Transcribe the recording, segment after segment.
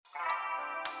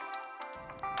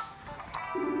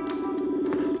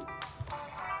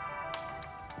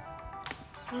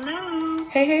Hello.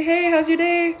 Hey, how's your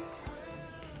day?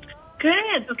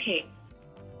 Good. Okay.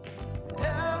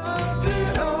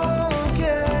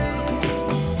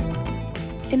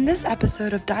 In this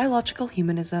episode of Dialogical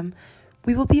Humanism,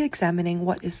 we will be examining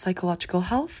what is psychological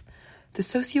health, the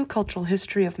sociocultural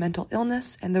history of mental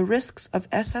illness, and the risks of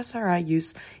SSRI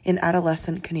use in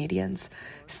adolescent Canadians.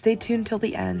 Stay tuned till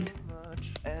the end.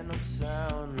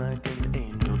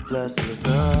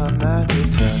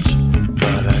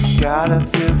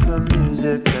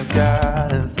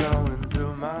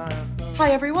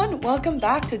 Hi everyone, welcome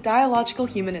back to Dialogical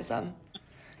Humanism.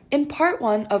 In part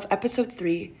 1 of episode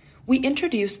 3, we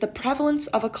introduced the prevalence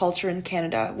of a culture in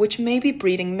Canada which may be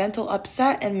breeding mental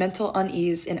upset and mental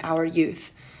unease in our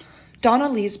youth. Donna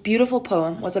Lee's beautiful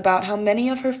poem was about how many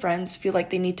of her friends feel like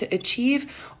they need to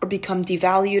achieve or become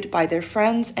devalued by their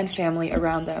friends and family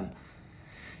around them.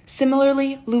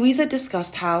 Similarly, Louisa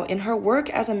discussed how, in her work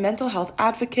as a mental health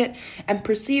advocate and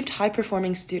perceived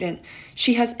high-performing student,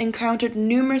 she has encountered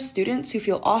numerous students who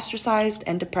feel ostracized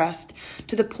and depressed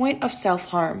to the point of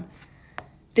self-harm.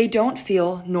 They don't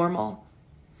feel normal.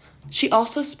 She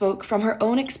also spoke from her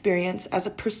own experience as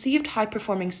a perceived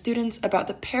high-performing student about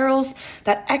the perils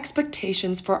that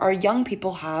expectations for our young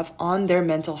people have on their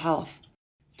mental health.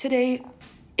 Today,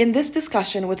 in this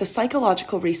discussion with a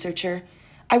psychological researcher,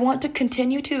 I want to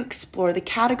continue to explore the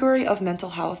category of mental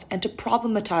health and to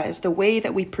problematize the way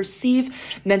that we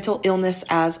perceive mental illness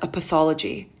as a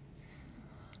pathology.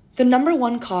 The number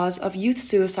one cause of youth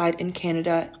suicide in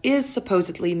Canada is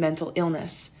supposedly mental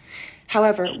illness.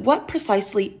 However, what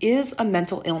precisely is a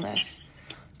mental illness?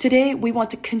 Today, we want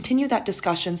to continue that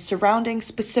discussion surrounding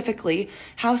specifically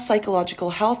how psychological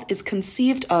health is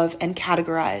conceived of and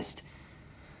categorized.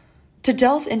 To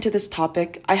delve into this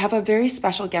topic, I have a very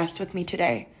special guest with me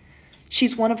today.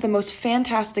 She's one of the most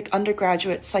fantastic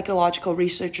undergraduate psychological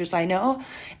researchers I know,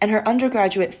 and her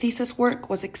undergraduate thesis work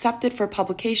was accepted for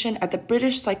publication at the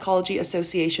British Psychology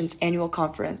Association's annual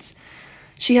conference.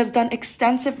 She has done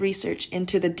extensive research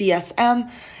into the DSM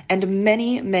and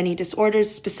many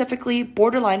disorders, specifically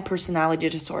borderline personality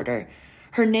disorder.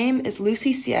 Her name is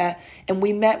Lucy Hsieh, and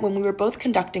we met when we were both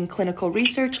conducting clinical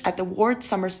research at the Ward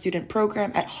Summer Student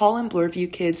Program at Holland Bloorview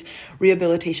Kids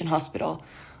Rehabilitation Hospital.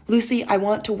 Lucy, I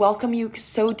want to welcome you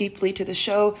so deeply to the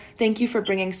show. Thank you for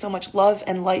bringing so much love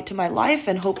and light to my life,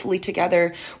 and hopefully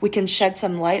together we can shed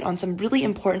some light on some really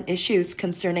important issues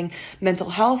concerning mental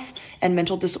health and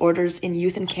mental disorders in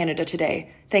youth in Canada today.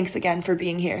 Thanks again for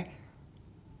being here.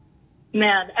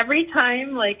 Man, every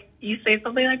time you say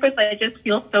something like this, I just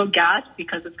feel so gassed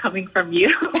because it's coming from you.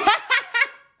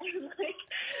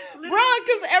 Bruh,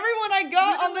 because everyone I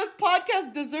got on this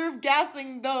podcast deserve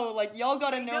gassing though. Y'all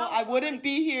gotta know I wouldn't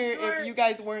be here if you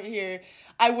guys weren't here.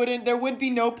 There would be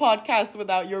no podcast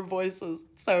without your voices.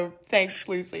 So thanks,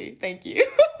 Lucy. Thank you.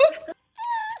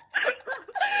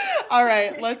 All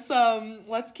right,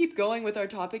 let's keep going with our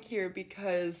topic here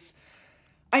because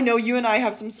I know you and I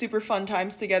have some super fun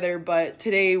times together, but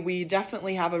today we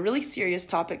definitely have a really serious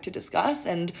topic to discuss.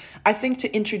 And I think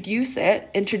to introduce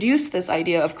this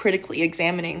idea of critically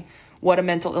examining what a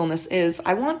mental illness is,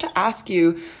 I want to ask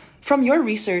you, from your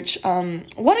research,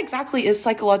 what exactly is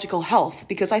psychological health?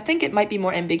 Because I think it might be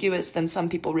more ambiguous than some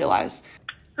people realize.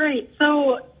 Right.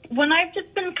 So when I've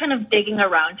just been kind of digging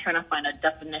around trying to find a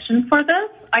definition for this,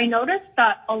 I noticed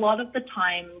that a lot of the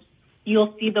times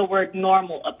you'll see the word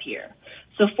normal appear.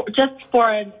 So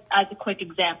as a quick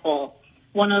example,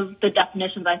 one of the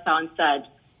definitions I found said,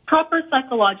 proper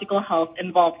psychological health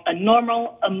involves a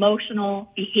normal,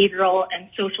 emotional, behavioral, and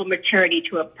social maturity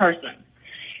to a person.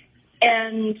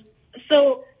 And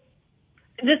so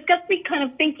this gets me kind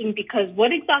of thinking, because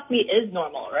what exactly is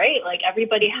normal, right?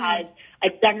 Everybody has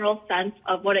a general sense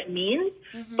of what it means,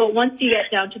 but once you get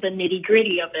down to the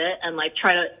nitty-gritty of it and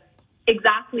try to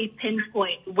exactly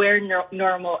pinpoint where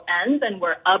normal ends and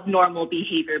where abnormal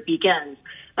behavior begins,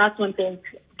 that's when things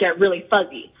get really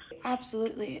fuzzy.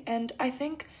 Absolutely. And I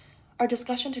think our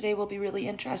discussion today will be really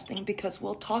interesting because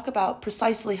we'll talk about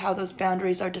precisely how those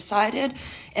boundaries are decided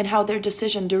and how their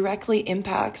decision directly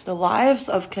impacts the lives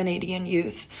of Canadian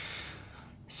youth.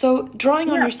 So drawing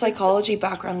on your psychology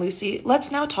background, Lucy,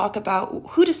 let's now talk about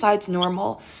who decides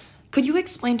normal. Could you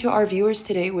explain to our viewers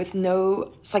today with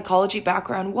no psychology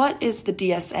background, what is the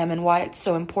DSM and why it's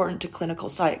so important to clinical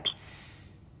psych?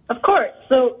 Of course.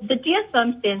 So the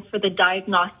DSM stands for the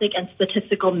Diagnostic and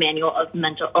Statistical Manual of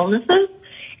Mental Illnesses,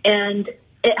 and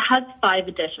it has 5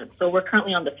 editions. So we're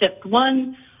currently on the 5th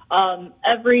one.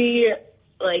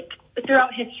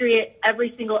 Throughout history,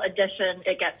 every single edition,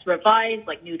 it gets revised,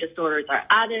 new disorders are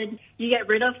added. You get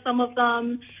rid of some of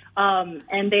them.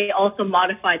 And they also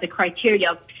modify the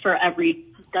criteria for every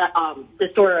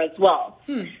disorder as well.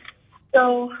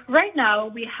 So right now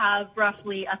we have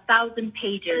roughly 1,000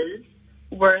 pages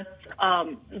worth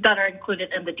that are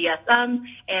included in the DSM,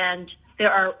 and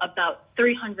there are about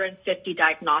 350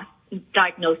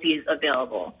 diagnoses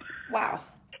available. Wow.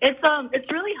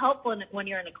 It's really helpful when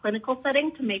you're in a clinical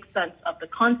setting to make sense of the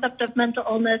concept of mental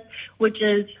illness, which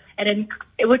is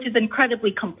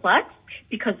incredibly complex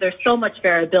because there's so much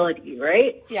variability,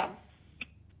 right? Yeah.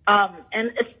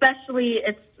 And especially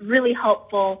it's really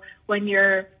helpful when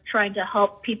you're trying to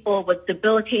help people with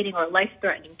debilitating or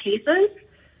life-threatening cases.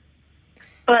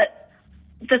 But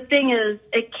the thing is,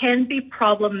 it can be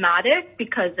problematic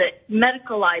because it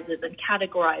medicalizes and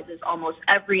categorizes almost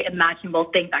every imaginable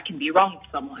thing that can be wrong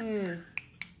with someone.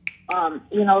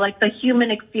 Like the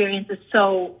human experience is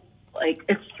so, like,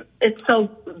 it's so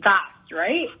vast,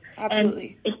 right?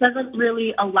 Absolutely. And it doesn't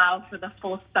really allow for the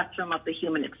full spectrum of the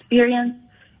human experience.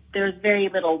 There's very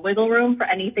little wiggle room for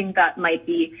anything that might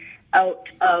be out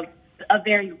of a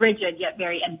very rigid yet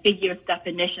very ambiguous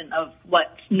definition of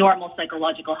what's normal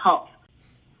psychological health.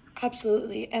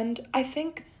 Absolutely. And I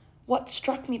think what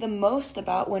struck me the most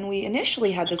about when we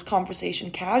initially had this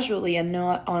conversation casually and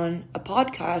not on a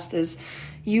podcast is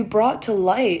you brought to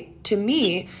light to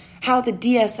me how the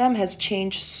DSM has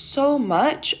changed so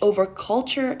much over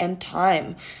culture and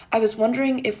time. I was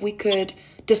wondering if we could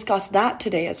discuss that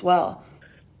today as well.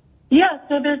 Yeah,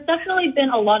 so there's definitely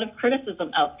been a lot of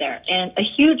criticism out there, and a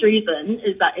huge reason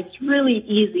is that it's really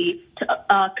easy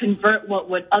to convert what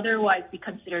would otherwise be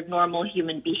considered normal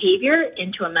human behavior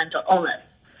into a mental illness.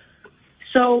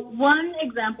 So one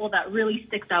example that really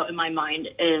sticks out in my mind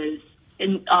is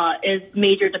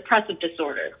major depressive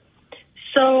disorder.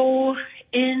 So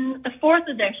in the fourth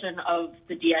edition of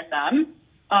the DSM,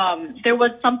 there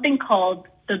was something called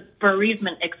the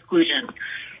bereavement exclusion,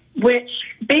 which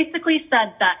basically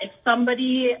said that if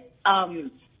somebody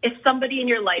in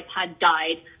your life had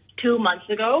died 2 months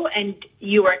ago and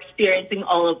you were experiencing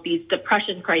all of these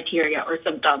depression criteria or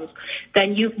symptoms,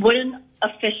 then you wouldn't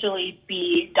officially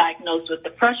be diagnosed with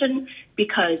depression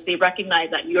because they recognize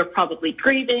that you're probably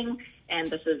grieving and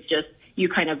this is just you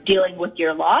kind of dealing with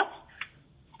your loss.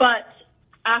 But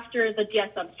after the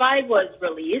DSM-5 was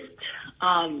released,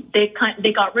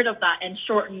 they got rid of that and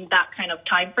shortened that kind of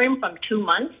time frame from 2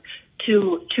 months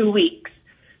to 2 weeks.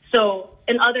 So,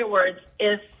 in other words,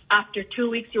 if after 2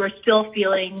 weeks you were still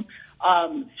feeling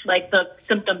like the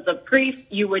symptoms of grief,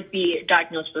 you would be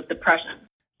diagnosed with depression.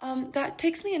 That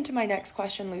takes me into my next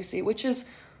question, Lucy, which is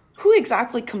who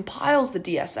exactly compiles the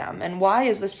DSM and why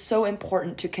is this so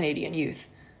important to Canadian youth?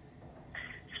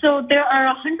 So there are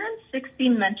 160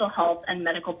 mental health and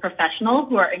medical professionals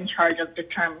who are in charge of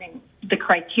determining the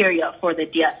criteria for the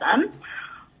DSM,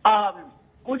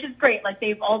 which is great. Like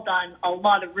they've all done a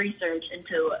lot of research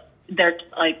into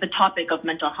the topic of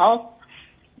mental health.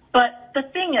 But the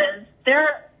thing is,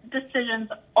 their decisions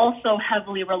also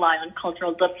heavily rely on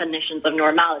cultural definitions of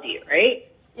normality, right?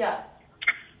 Yeah.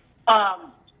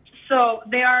 So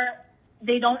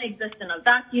they don't exist in a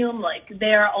vacuum. Like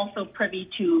they are also privy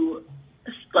to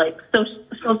like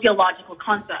sociological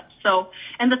concepts. So,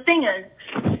 and the thing is,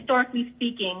 historically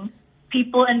speaking,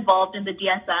 people involved in the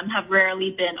DSM have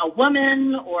rarely been a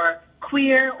woman or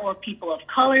queer or people of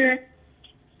color,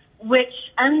 which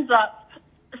ends up,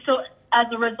 so as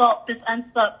a result, this ends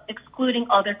up excluding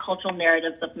other cultural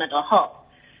narratives of mental health,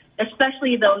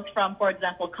 especially those from, for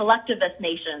example, collectivist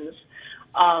nations,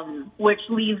 which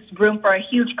leaves room for a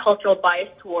huge cultural bias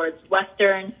towards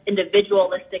Western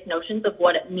individualistic notions of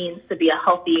what it means to be a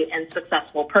healthy and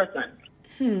successful person.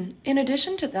 In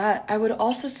addition to that, I would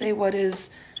also say what is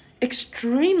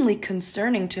extremely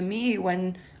concerning to me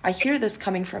when I hear this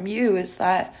coming from you is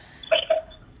that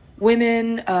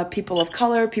women, people of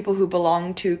color, people who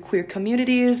belong to queer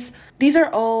communities, these are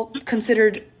all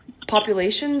considered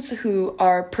populations who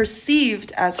are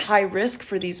perceived as high risk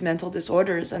for these mental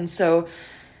disorders. And so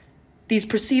these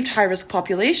perceived high-risk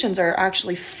populations are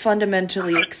actually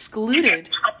fundamentally excluded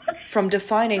from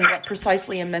defining what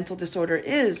precisely a mental disorder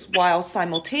is while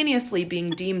simultaneously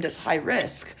being deemed as high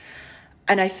risk.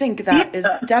 And I think that is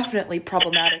definitely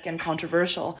problematic and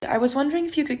controversial. I was wondering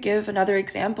if you could give another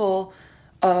example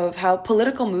of how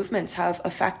political movements have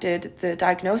affected the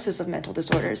diagnosis of mental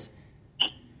disorders.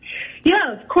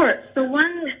 Yeah, of course. So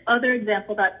one other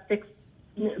example that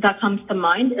comes to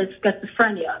mind is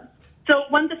schizophrenia. So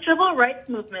when the civil rights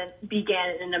movement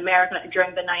began in America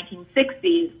during the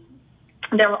 1960s,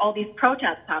 there were all these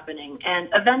protests happening, and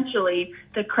eventually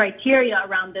the criteria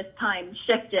around this time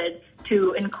shifted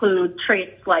to include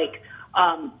traits like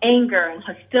anger and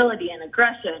hostility and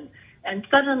aggression, And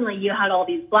suddenly you had all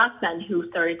these Black men who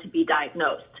started to be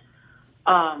diagnosed.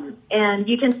 And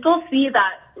you can still see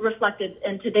that reflected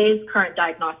in today's current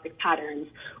diagnostic patterns,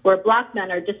 where Black men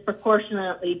are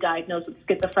disproportionately diagnosed with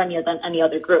schizophrenia than any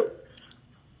other group.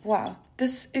 Wow.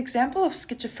 This example of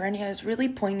schizophrenia is really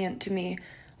poignant to me,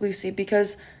 Lucy,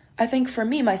 because I think for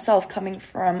me, myself, coming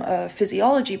from a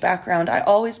physiology background, I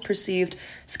always perceived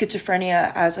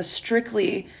schizophrenia as a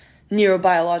strictly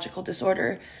neurobiological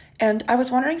disorder. And I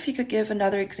was wondering if you could give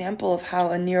another example of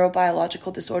how a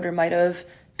neurobiological disorder might have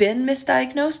been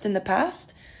misdiagnosed in the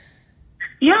past?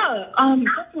 Yeah,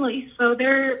 definitely. So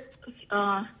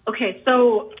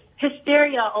so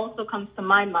hysteria also comes to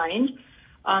my mind.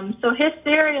 So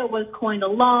hysteria was coined a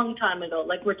long time ago,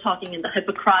 like we're talking in the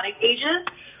Hippocratic ages,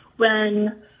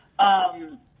 when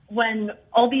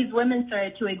all these women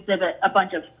started to exhibit a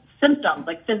bunch of symptoms,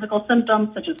 like physical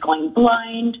symptoms such as going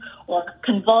blind or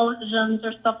convulsions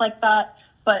or stuff like that,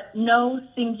 but no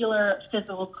singular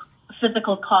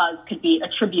physical cause could be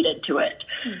attributed to it.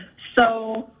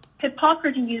 So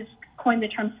Hippocrates coined the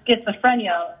term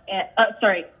hysteria,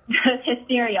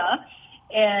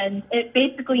 and it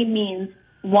basically means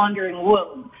wandering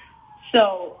womb.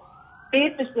 So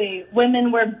basically,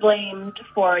 women were blamed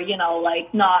for,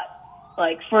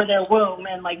 for their womb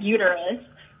and uterus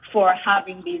for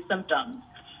having these symptoms.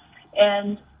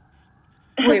 And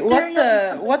wait, what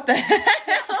the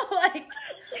hell?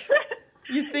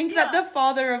 You think that the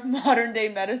father of modern day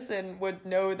medicine would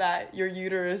know that your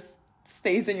uterus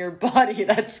stays in your body?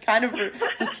 That's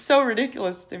so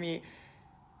ridiculous to me.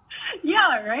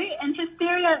 Yeah, right? And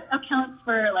hysteria accounts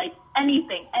for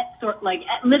anything,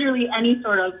 literally any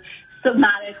sort of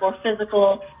somatic or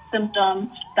physical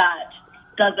symptom that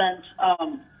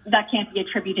that can't be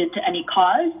attributed to any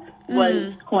cause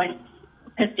was coined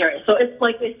hysteria. So it's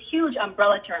this huge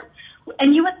umbrella term.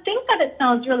 And you would think that it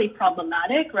sounds really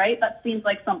problematic, right? That seems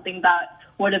like something that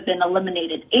would have been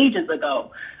eliminated ages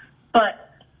ago.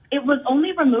 But it was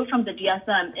only removed from the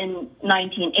DSM in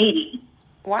 1980.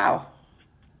 Wow.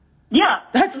 Yeah.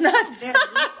 That's nuts.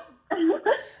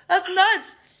 That's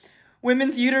nuts.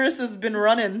 Women's uterus has been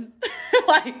running.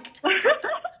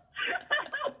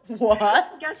 What? I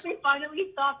guess they finally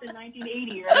stopped in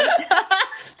 1980,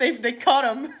 right? They caught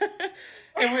him.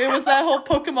 It was that whole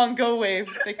Pokemon Go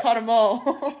wave. They caught them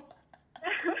all.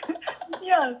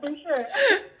 Yeah, for sure.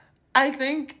 I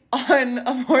think on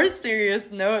a more serious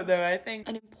note, though, I think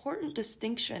an important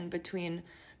distinction between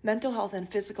mental health and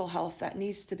physical health that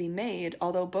needs to be made,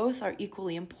 although both are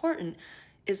equally important,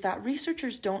 is that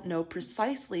researchers don't know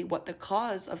precisely what the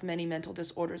cause of many mental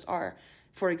disorders are.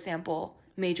 For example,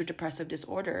 major depressive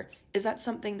disorder. Is that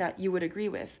something that you would agree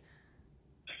with?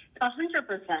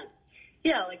 100%.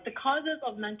 Yeah, the causes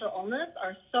of mental illness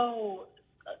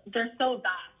they're so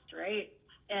vast, right?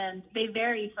 And they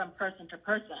vary from person to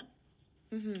person.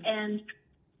 Mm-hmm. And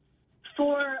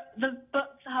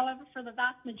however, for the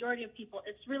vast majority of people,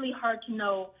 it's really hard to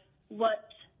know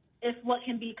what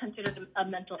can be considered a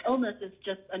mental illness is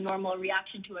just a normal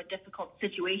reaction to a difficult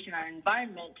situation or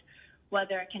environment,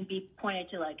 whether it can be pointed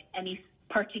to any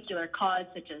particular cause,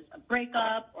 such as a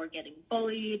breakup or getting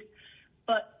bullied.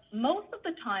 But most of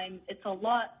the time, it's a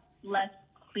lot less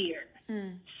clear.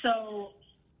 So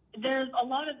there's a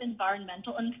lot of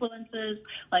environmental influences,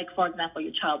 for example,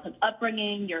 your childhood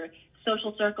upbringing, your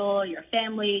social circle, your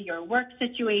family, your work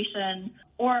situation,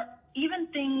 or even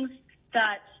things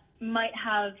that might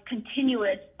have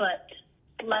continuous but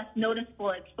less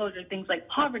noticeable exposure, things like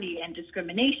poverty and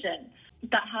discrimination,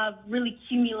 that have really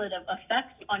cumulative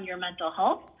effects on your mental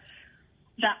health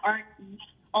that aren't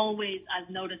always as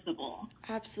noticeable.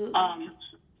 Absolutely.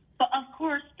 But of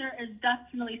course, there is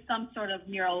definitely some sort of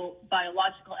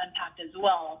neurobiological impact as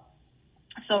well.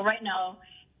 So right now,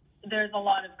 there's a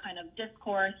lot of kind of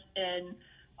discourse in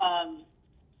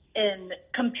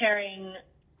comparing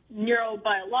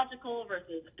neurobiological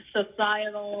versus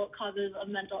societal causes of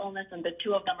mental illness, and the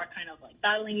two of them are kind of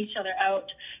battling each other out.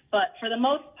 But for the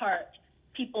most part,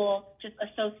 people just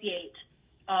associate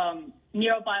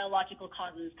neurobiological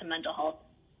causes to mental health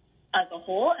as a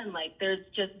whole, and there's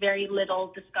just very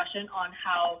little discussion on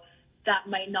how that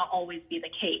might not always be the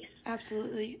case.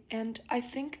 Absolutely. And I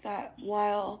think that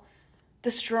while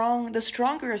the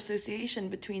stronger association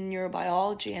between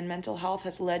neurobiology and mental health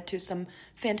has led to some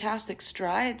fantastic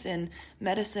strides in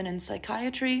medicine and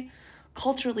psychiatry,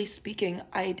 culturally speaking,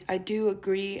 I do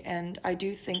agree, and I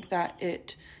do think that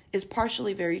it is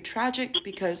partially very tragic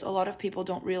because a lot of people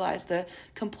don't realize the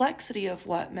complexity of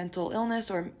what mental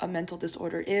illness or a mental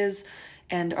disorder is,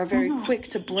 and are very quick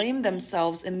to blame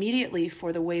themselves immediately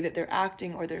for the way that they're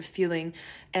acting or they're feeling.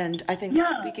 And I think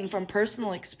speaking from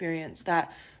personal experience,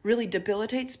 that really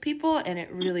debilitates people and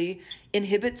it really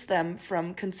inhibits them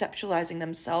from conceptualizing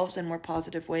themselves in more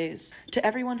positive ways. To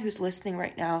everyone who's listening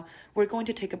right now, we're going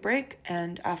to take a break,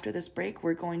 and after this break,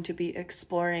 we're going to be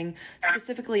exploring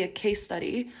specifically a case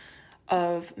study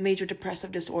of major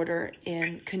depressive disorder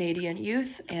in Canadian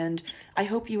youth, and I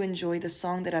hope you enjoy the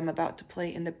song that I'm about to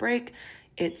play in the break.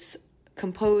 It's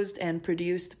composed and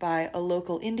produced by a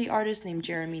local indie artist named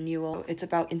Jeremy Newell. It's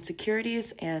about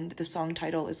insecurities, and the song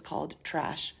title is called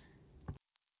Trash.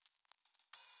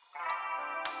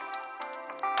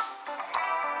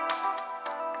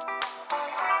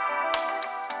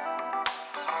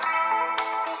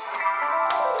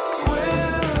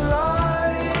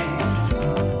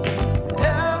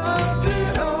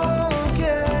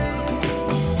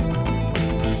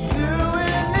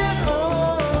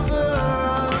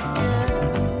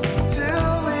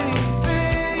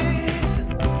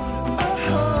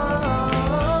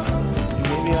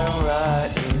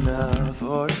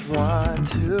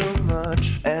 Too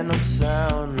much, and I'll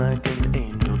sound like an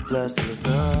angel blessed with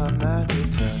a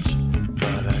magic touch.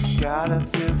 But I got a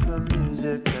feel for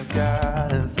music, I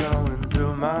got it flowing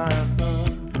through my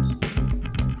bones.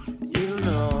 You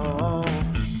know,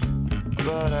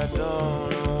 but I don't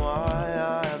know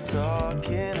why I'm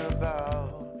talking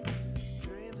about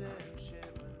dreams and shit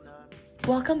when I'm...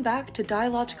 Welcome back to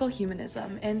Dialogical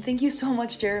Humanism, and thank you so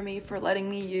much, Jeremy, for letting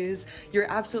me use your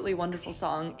absolutely wonderful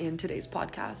song in today's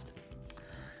podcast.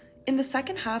 In the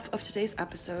second half of today's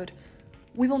episode,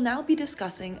 we will now be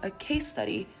discussing a case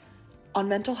study on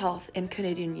mental health in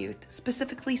Canadian youth,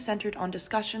 specifically centered on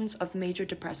discussions of major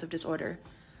depressive disorder.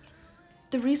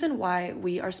 The reason why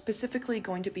we are specifically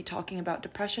going to be talking about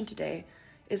depression today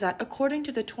is that according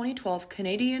to the 2012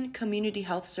 Canadian Community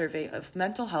Health Survey of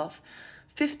Mental Health,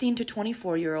 15 to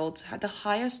 24-year-olds had the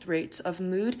highest rates of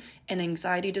mood and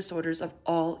anxiety disorders of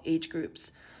all age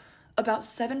groups. About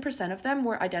 7% of them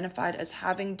were identified as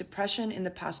having depression in the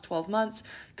past 12 months,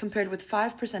 compared with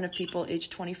 5% of people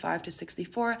aged 25 to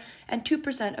 64 and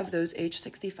 2% of those aged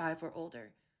 65 or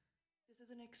older. This is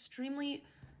an extremely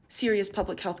serious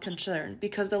public health concern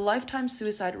because the lifetime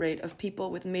suicide rate of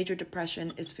people with major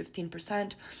depression is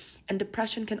 15%, and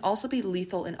depression can also be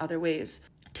lethal in other ways.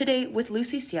 Today, with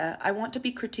Lucy Hsia, I want to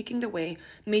be critiquing the way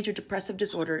major depressive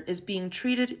disorder is being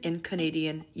treated in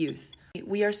Canadian youth.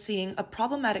 We are seeing a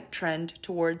problematic trend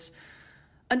towards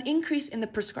an increase in the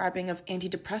prescribing of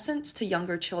antidepressants to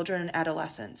younger children and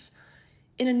adolescents.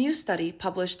 In a new study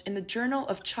published in the Journal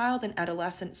of Child and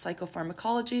Adolescent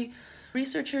Psychopharmacology,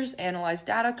 researchers analyzed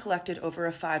data collected over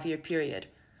a 5-year period.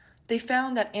 They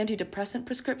found that antidepressant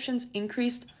prescriptions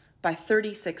increased by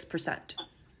 36%.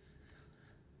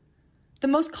 The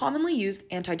most commonly used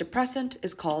antidepressant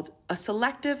is called a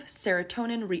selective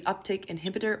serotonin reuptake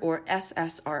inhibitor, or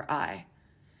SSRI.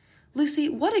 Lucy,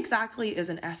 what exactly is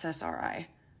an SSRI?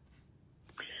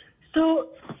 So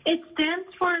it stands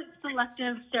for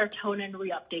selective serotonin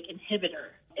reuptake inhibitor.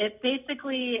 It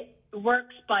basically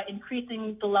works by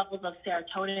increasing the levels of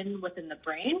serotonin within the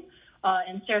brain.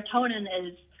 And serotonin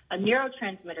is a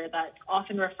neurotransmitter that's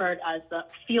often referred as the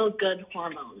feel-good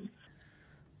hormone.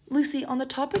 Lucy, on the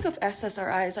topic of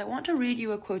SSRIs, I want to read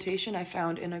you a quotation I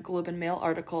found in a Globe and Mail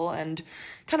article and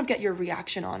kind of get your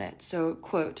reaction on it. So,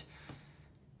 quote,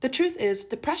 "The truth is,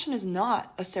 depression is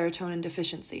not a serotonin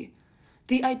deficiency.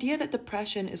 The idea that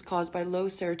depression is caused by low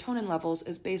serotonin levels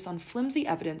is based on flimsy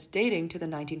evidence dating to the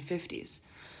 1950s.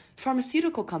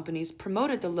 Pharmaceutical companies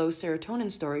promoted the low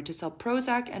serotonin story to sell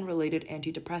Prozac and related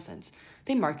antidepressants.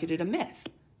 They marketed a myth."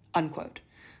 Unquote.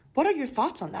 What are your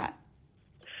thoughts on that?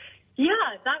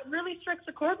 Yeah, that really strikes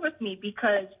a chord with me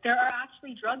because there are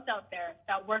actually drugs out there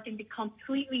that work in the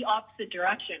completely opposite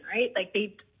direction, right? Like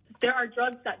there are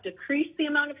drugs that decrease the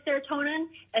amount of serotonin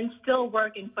and still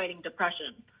work in fighting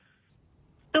depression.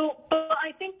 So, but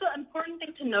I think the important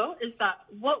thing to note is that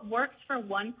what works for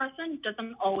one person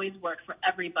doesn't always work for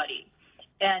everybody.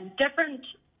 And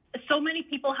so many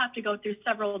people have to go through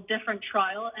several different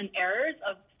trial and errors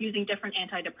of using different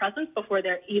antidepressants before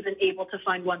they're even able to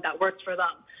find one that works for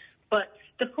them. But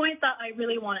the point that I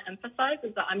really want to emphasize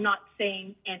is that I'm not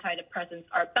saying antidepressants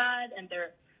are bad and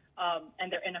they're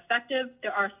ineffective.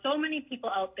 There are so many people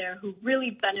out there who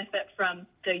really benefit from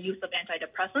the use of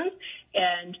antidepressants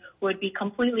and would be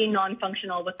completely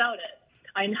non-functional without it.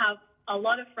 I have a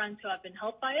lot of friends who have been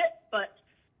helped by it, but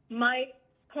my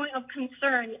point of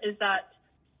concern is that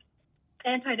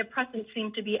antidepressants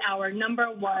seem to be our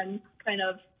number one kind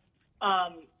of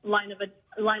line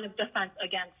of defense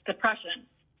against depression.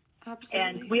 Absolutely.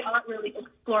 And we aren't really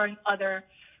exploring other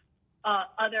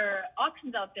other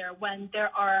options out there when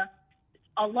there are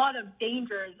a lot of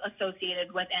dangers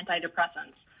associated with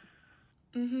antidepressants.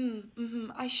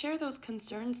 I share those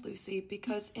concerns, Lucy,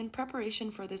 because in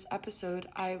preparation for this episode,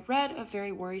 I read a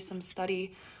very worrisome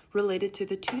study related to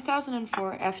the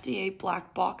 2004 FDA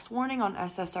black box warning on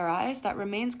SSRIs that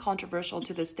remains controversial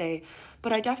to this day,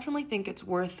 but I definitely think it's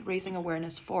worth raising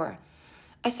awareness for.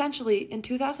 Essentially, in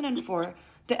 2004,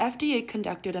 the FDA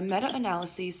conducted a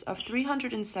meta-analysis of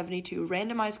 372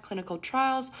 randomized clinical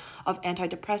trials of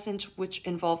antidepressants, which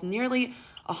involved nearly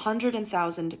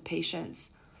 100,000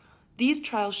 patients. These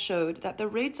trials showed that the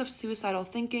rates of suicidal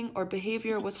thinking or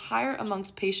behavior was higher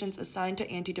amongst patients assigned to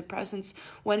antidepressants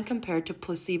when compared to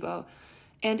placebo.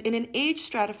 And in an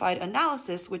age-stratified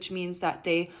analysis, which means that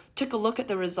they took a look at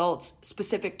the results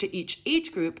specific to each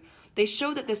age group, they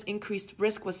showed that this increased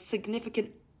risk was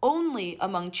significant only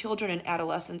among children and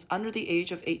adolescents under the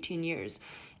age of 18 years.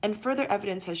 And further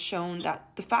evidence has shown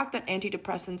that the fact that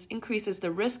antidepressants increases the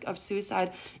risk of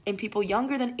suicide in people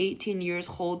younger than 18 years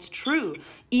holds true,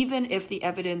 even if the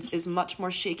evidence is much more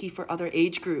shaky for other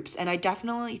age groups. And I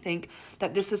definitely think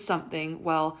that this is something,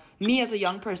 well, me as a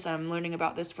young person, I'm learning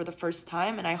about this for the first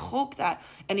time, and I hope that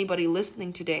anybody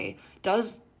listening today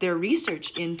does their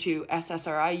research into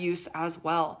SSRI use as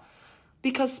well.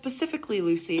 Because specifically,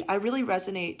 Lucy, I really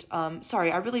relate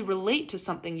to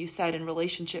something you said in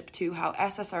relationship to how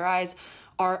SSRIs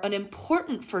are an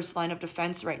important first line of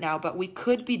defense right now, but we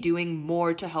could be doing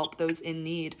more to help those in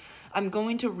need. I'm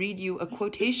going to read you a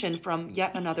quotation from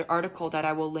yet another article that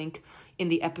I will link in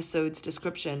the episode's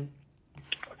description.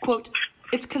 Quote,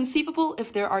 "It's conceivable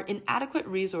if there are inadequate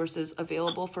resources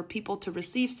available for people to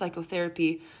receive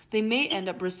psychotherapy, they may end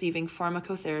up receiving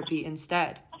pharmacotherapy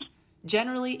instead.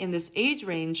 Generally, in this age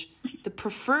range, the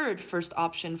preferred first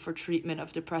option for treatment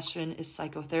of depression is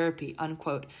psychotherapy,"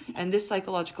 unquote. And this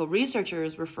psychological researcher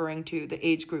is referring to the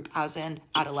age group as in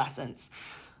adolescents.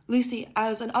 Lucy,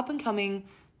 as an up-and-coming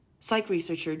psych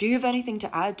researcher, do you have anything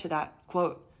to add to that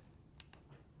quote?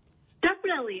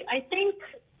 Definitely. I think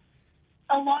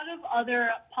a lot of other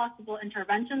possible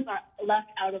interventions are left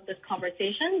out of this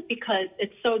conversation because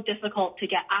it's so difficult to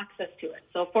get access to it.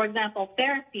 So, for example,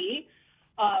 therapy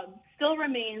still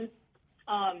remains,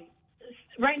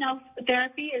 right now,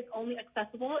 therapy is only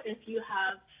accessible if you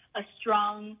have a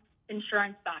strong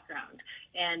insurance background.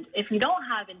 And if you don't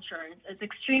have insurance, it's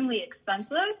extremely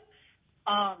expensive.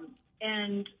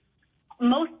 And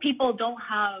most people don't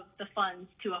have the funds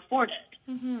to afford it.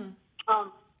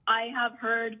 I have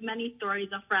heard many stories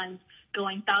of friends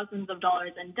going thousands of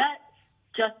dollars in debt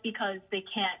just because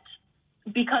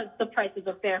because the prices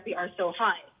of therapy are so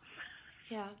high.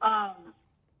 Yeah.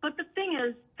 But the thing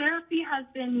is, therapy has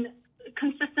been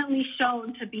consistently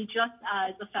shown to be just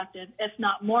as effective, if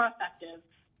not more effective,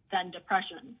 than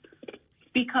depression.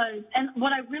 And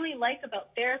what I really like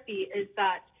about therapy is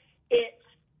that it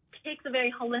takes a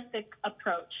very holistic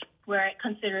approach where it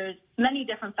considers many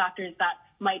different factors that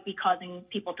might be causing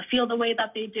people to feel the way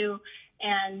that they do.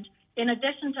 And in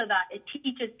addition to that, it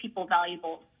teaches people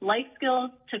valuable life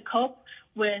skills to cope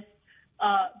with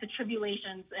the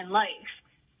tribulations in life.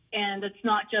 And it's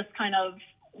not just kind of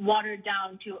watered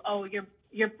down to, oh,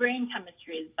 your brain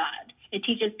chemistry is bad. It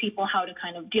teaches people how to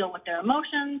kind of deal with their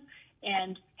emotions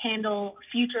and handle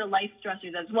future life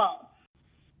stressors as well.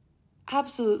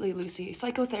 Absolutely, Lucy.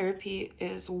 Psychotherapy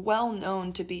is well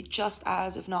known to be just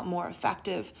as, if not more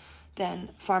effective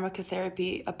than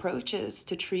pharmacotherapy approaches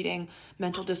to treating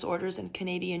mental disorders in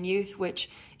Canadian youth, which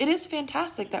it is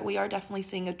fantastic that we are definitely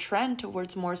seeing a trend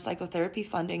towards more psychotherapy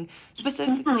funding,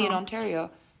 specifically in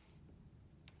Ontario.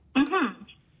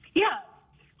 Yeah,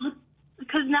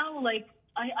 because now,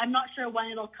 I'm not sure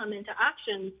when it'll come into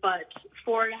action, but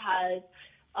Ford has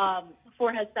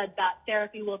said that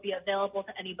therapy will be available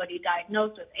to anybody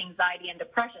diagnosed with anxiety and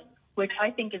depression, which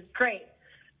I think is great,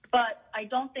 but I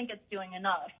don't think it's doing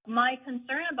enough. My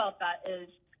concern about that is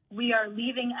we are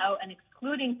leaving out and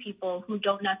excluding people who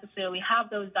don't necessarily have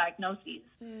those diagnoses,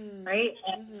 right?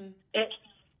 And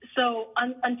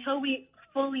until we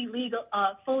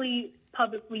fully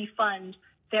publicly fund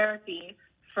therapy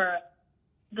for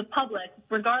the public,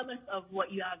 regardless of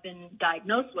what you have been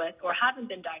diagnosed with or haven't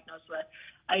been diagnosed with,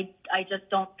 I just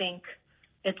don't think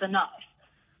it's enough.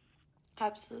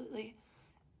 Absolutely.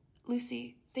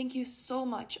 Lucy, thank you so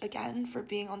much again for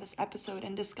being on this episode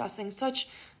and discussing such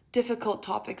difficult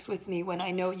topics with me when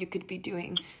I know you could be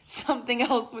doing something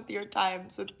else with your time.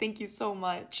 So thank you so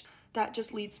much. That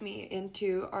just leads me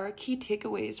into our key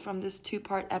takeaways from this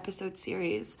 2-part episode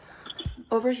series.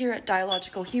 Over here at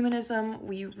Dialogical Humanism,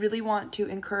 we really want to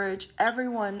encourage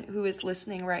everyone who is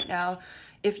listening right now,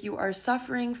 if you are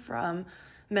suffering from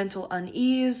mental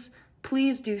unease,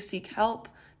 Please do seek help,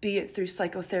 be it through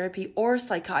psychotherapy or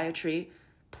psychiatry.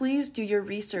 Please do your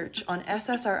research on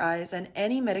SSRIs and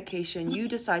any medication you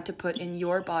decide to put in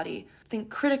your body. Think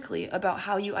critically about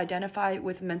how you identify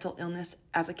with mental illness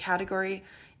as a category.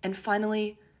 And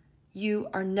finally, you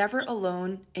are never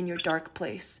alone in your dark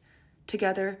place.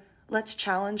 Together, let's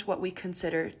challenge what we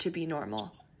consider to be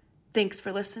normal. Thanks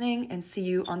for listening, and see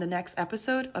you on the next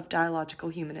episode of Dialogical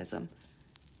Humanism.